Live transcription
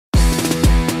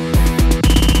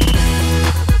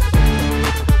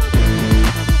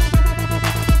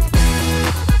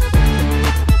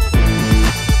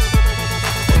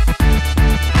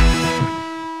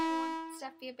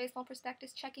Basketball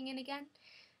Prospectus checking in again.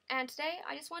 And today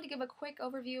I just wanted to give a quick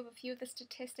overview of a few of the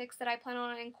statistics that I plan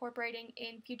on incorporating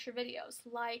in future videos,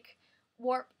 like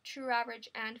WARP, True Average,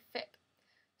 and FIP.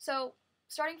 So,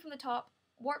 starting from the top,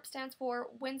 WARP stands for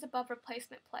Wins Above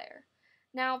Replacement Player.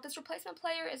 Now, this replacement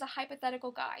player is a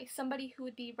hypothetical guy, somebody who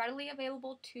would be readily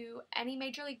available to any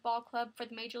Major League ball club for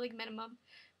the Major League minimum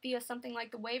via something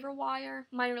like the waiver wire,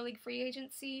 minor league free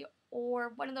agency,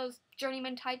 or one of those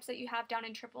journeyman types that you have down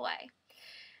in AAA.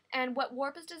 And what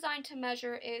WARP is designed to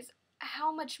measure is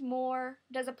how much more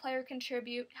does a player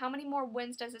contribute, how many more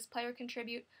wins does this player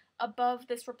contribute above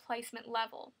this replacement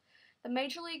level. The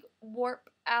Major League WARP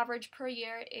average per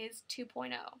year is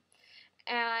 2.0.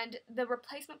 And the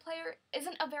replacement player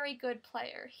isn't a very good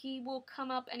player. He will come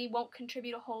up and he won't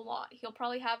contribute a whole lot. He'll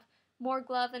probably have more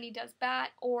glove than he does bat,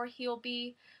 or he'll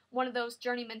be one of those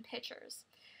journeyman pitchers.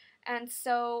 And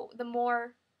so the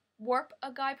more WARP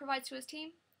a guy provides to his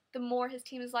team, the more his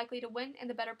team is likely to win and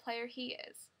the better player he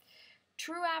is.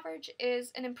 True average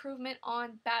is an improvement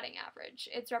on batting average.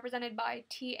 It's represented by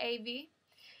TAv.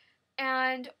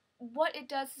 And what it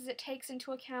does is it takes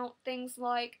into account things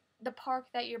like the park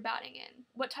that you're batting in,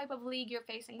 what type of league you're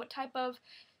facing, what type of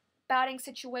batting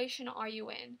situation are you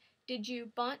in, did you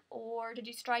bunt or did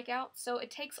you strike out? So it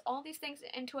takes all these things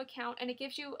into account and it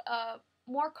gives you a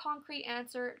more concrete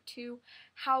answer to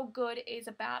how good is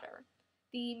a batter.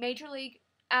 The Major League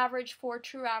average for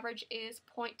true average is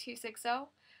 .260,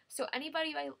 so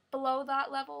anybody below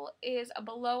that level is a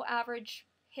below average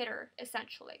hitter,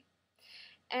 essentially.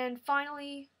 And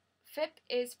finally, FIP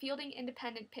is fielding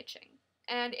independent pitching,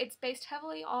 and it's based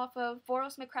heavily off of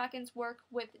Voros McCracken's work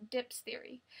with DIPS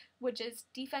theory, which is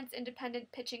defense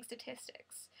independent pitching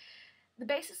statistics. The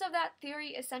basis of that theory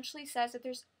essentially says that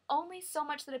there's only so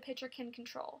much that a pitcher can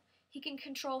control. He can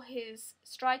control his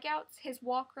strikeouts, his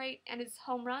walk rate, and his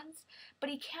home runs, but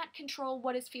he can't control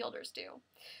what his fielders do.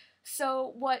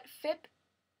 So what FIP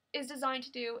is designed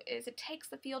to do is it takes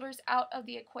the fielders out of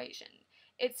the equation.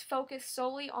 It's focused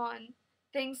solely on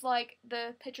things like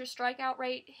the pitcher's strikeout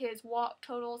rate, his walk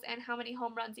totals, and how many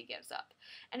home runs he gives up.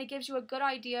 And it gives you a good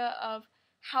idea of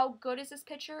how good is this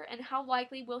pitcher and how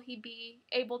likely will he be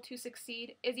able to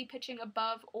succeed. Is he pitching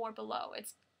above or below?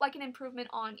 It's like an improvement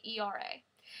on ERA.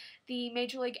 The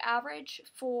Major League average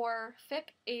for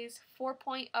FIP is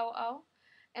 4.00,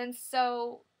 and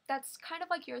so that's kind of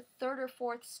like your third or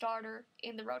fourth starter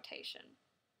in the rotation.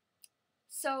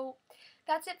 So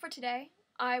that's it for today.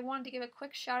 I wanted to give a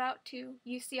quick shout out to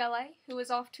UCLA, who is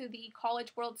off to the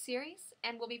College World Series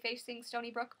and will be facing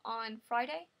Stony Brook on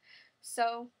Friday.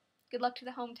 So good luck to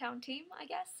the hometown team, I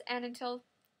guess, and until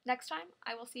next time,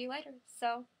 I will see you later.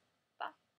 So